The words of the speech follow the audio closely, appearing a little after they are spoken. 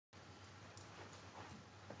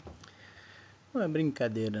Não é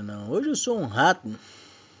brincadeira não. Hoje eu sou um rato,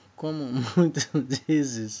 como muitas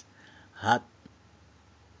vezes rato,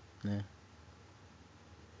 né?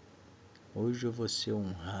 Hoje eu vou ser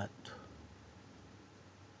um rato.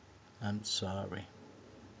 I'm sorry.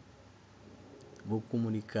 Vou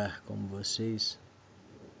comunicar com vocês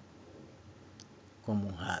como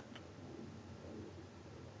um rato.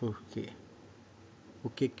 Por quê? O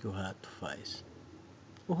que que o rato faz?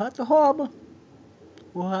 O rato rouba.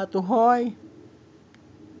 O rato rói.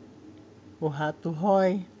 O rato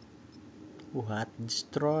rói. O rato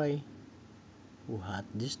destrói. O rato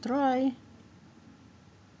destrói.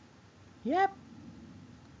 Yep.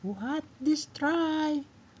 O rato destrói.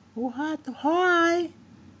 O rato rói.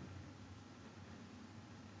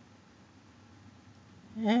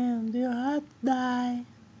 And your heart die.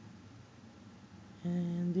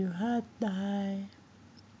 And your heart die.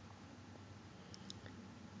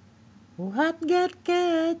 O rato get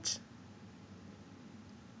cat.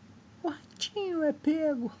 O ratinho é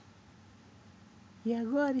pego. E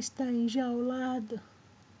agora está enjaulado.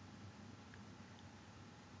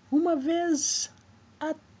 Uma vez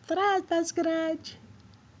atrás das grades.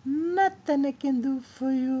 Nothing I can do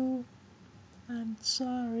for you. I'm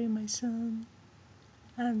sorry, my son.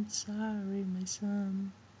 I'm sorry, my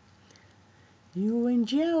son. You in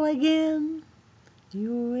jail again.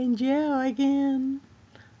 You in jail again.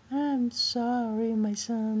 I'm sorry, my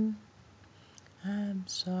son. I'm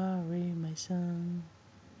sorry, my son.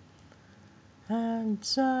 I'm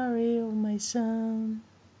sorry, oh my son.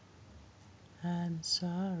 I'm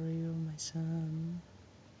sorry, oh my son.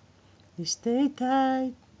 Stay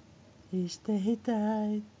tight. Stay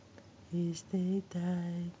tight. Stay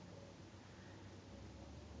tight.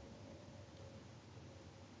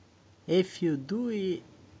 If you do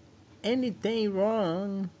anything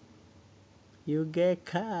wrong, you get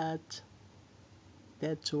caught.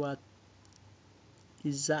 That's what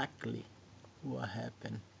exactly what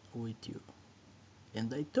happened with you.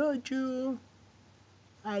 And I told you,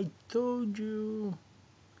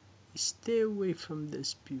 stay away from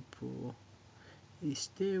these people.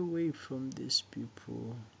 Stay away from these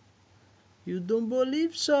people. You don't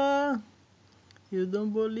believe so? You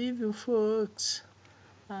don't believe you folks?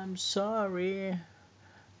 I'm sorry.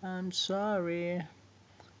 I'm sorry.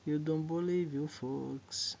 You don't believe you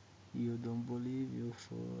folks. You don't believe you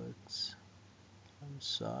folks. I'm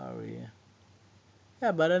sorry.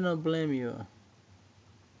 Yeah, but I don't blame you.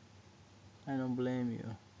 I don't blame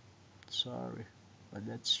you. Sorry, but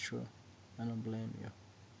that's true. I don't blame you.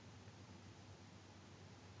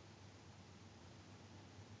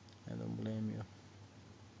 I don't blame you.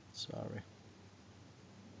 Sorry.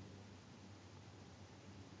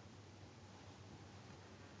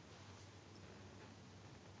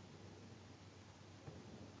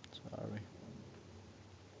 Sorry.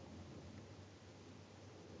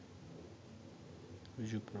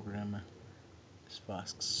 Hoje o programa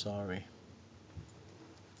faz sorry.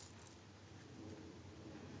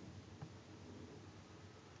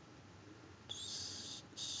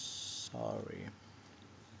 Sorry.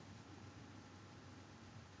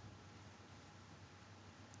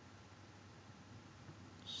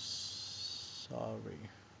 Sorry.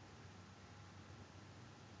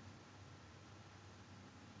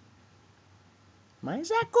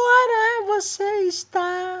 Mas agora você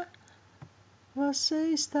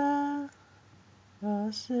está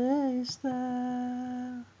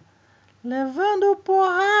levando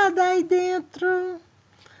porrada aí dentro,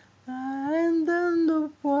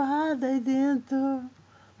 andando porrada aí dentro,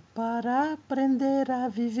 para aprender a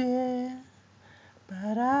viver,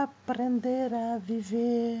 para aprender a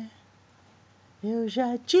viver. Eu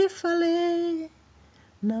já te falei,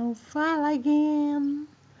 não fala again,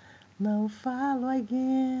 não falo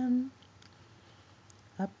again.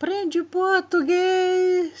 Aprende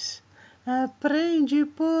português, aprende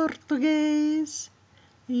português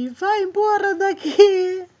e vai embora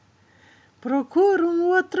daqui. Procura um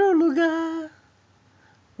outro lugar,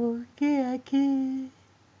 porque aqui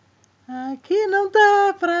não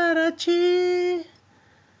dá para ti.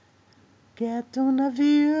 Get um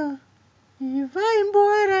navio e vai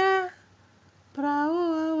embora pra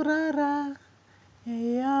Aurora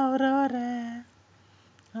e Aurora.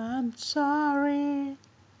 I'm sorry,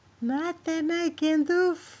 nothing I can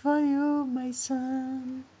do for you, my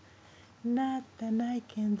son. Nothing I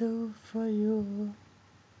can do for you.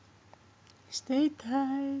 Stay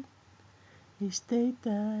tight, stay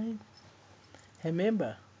tight.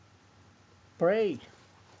 Remember, pray,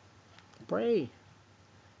 pray,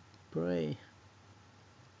 pray.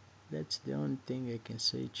 That's the only thing I can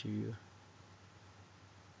say to you.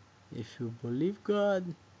 If you believe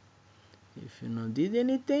God, if you not did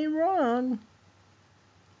anything wrong,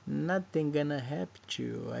 Nothing gonna happen to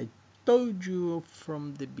you. I told you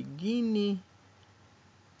from the beginning.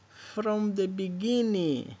 From the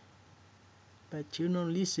beginning. But you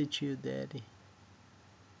don't listen to your daddy.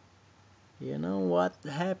 You know what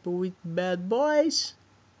happened with bad boys?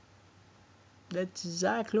 That's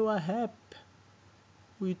exactly what happened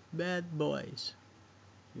with bad boys.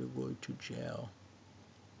 You go to jail.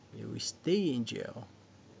 You will stay in jail.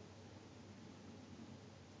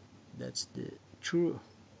 That's the truth.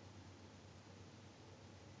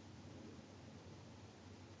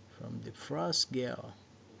 From the first girl,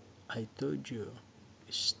 I told you,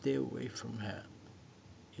 stay away from her.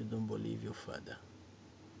 You don't believe your father.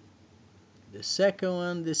 The second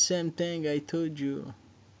one, the same thing I told you.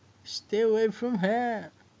 Stay away from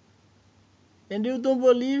her. And you don't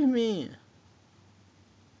believe me.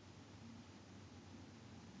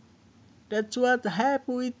 That's what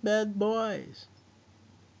happened with bad boys.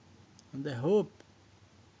 And I hope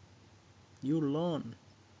you learn.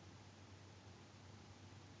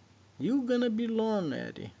 You're gonna be learn,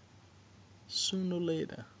 Eddie. Sooner or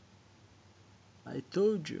later. I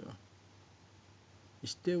told you.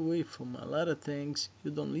 Stay away from a lot of things.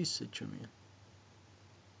 You don't listen to me.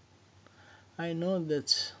 I know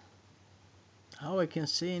that's how I can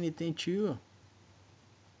say anything to you.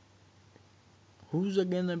 Who's I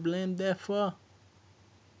gonna blame that for?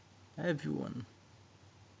 Everyone.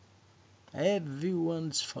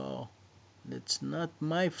 Everyone's fault. That's not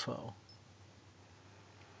my fault.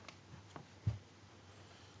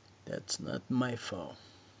 That's not my fault.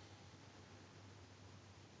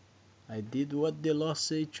 I did what the law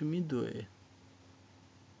said to me do it.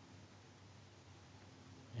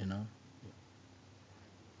 You know?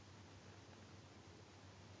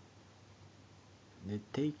 They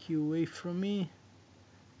take you away from me.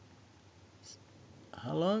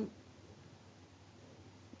 How long?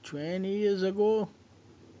 20 years ago.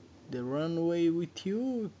 They run away with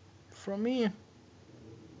you from me.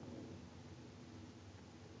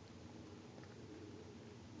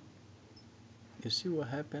 You see what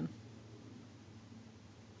happened?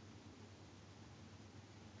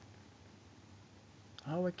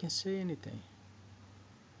 How I can say anything?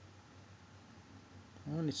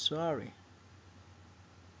 Only sorry.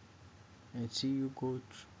 And see you go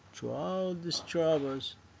through all these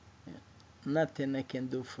troubles. Nothing I can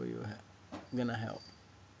do for you gonna help.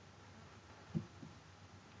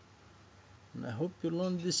 And I hope you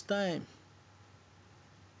learn this time.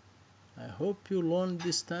 I hope you learn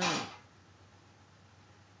this time.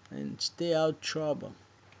 And stay out trouble.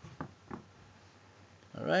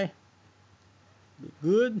 Alright? Be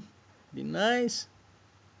good. Be nice.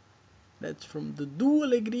 That's from the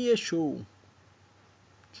Dudu.Alegria show.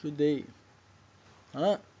 Today.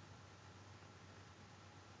 Huh?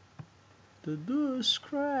 The do's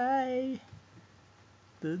cry.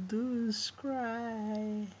 The do's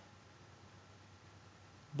cry.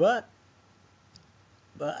 But